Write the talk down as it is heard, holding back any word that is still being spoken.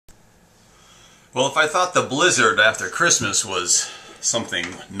Well, if I thought the blizzard after Christmas was something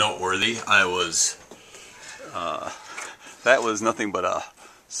noteworthy, that was nothing but a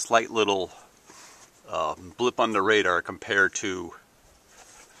slight little blip on the radar compared to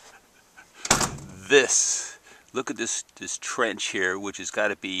this. Look at this trench here, which has got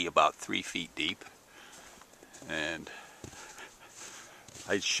to be about 3 feet deep, and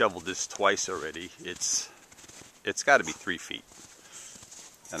I shoveled this twice already. It's got to be 3 feet.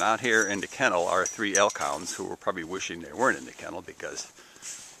 And out here in the kennel are 3 elk hounds who were probably wishing they weren't in the kennel because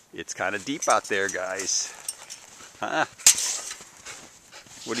it's kind of deep out there, guys. Huh?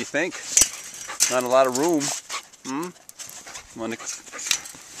 What do you think? Not a lot of room. Want to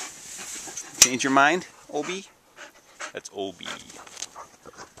change your mind, Obi? That's Obi.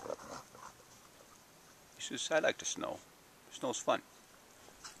 He says, I like the snow. Snow's fun.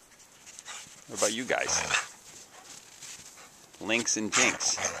 What about you guys? Lynx and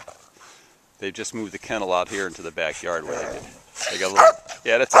Jinx. They've just moved the kennel out here into the backyard where they did. They got a little.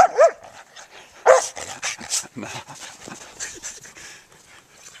 Yeah, that's it. No.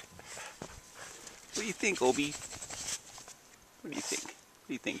 What do you think, Obi? What do you think? What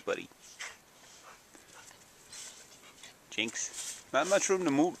do you think, buddy? Jinx? Not much room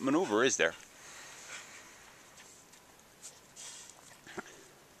to maneuver, is there?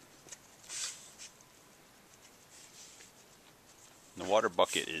 The water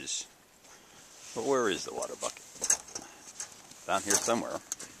bucket is... But where is the water bucket? Down here somewhere.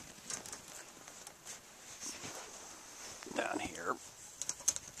 Down here.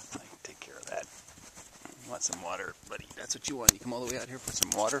 I can take care of that. You want some water, buddy? That's what you want. You come all the way out here for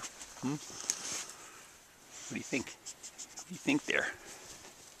some water? What do you think? What do you think there?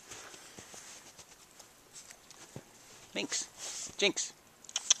 Lynx. Jinx.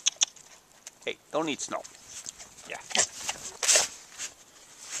 Hey, don't eat snow. Yeah.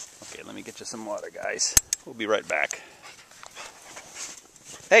 Okay, let me get you some water, guys. We'll be right back.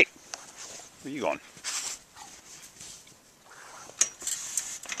 Hey! Where are you going?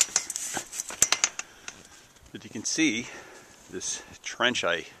 As you can see, this trench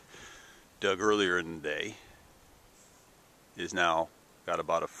I dug earlier in the day is now got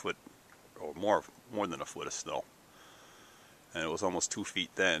about a foot or more than a foot of snow. And it was almost 2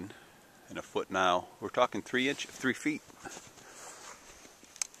 feet then, and a foot now. We're talking 3 feet.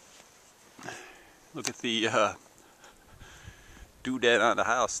 Look at the doodad on the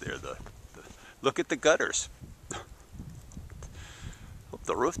house there. Look at the gutters. Hope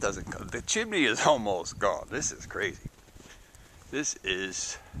the roof doesn't come. The chimney is almost gone. This is crazy. This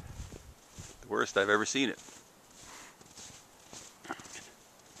is the worst I've ever seen it.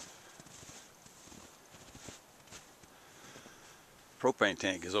 Propane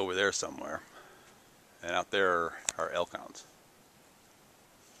tank is over there somewhere, and out there are elk hounds.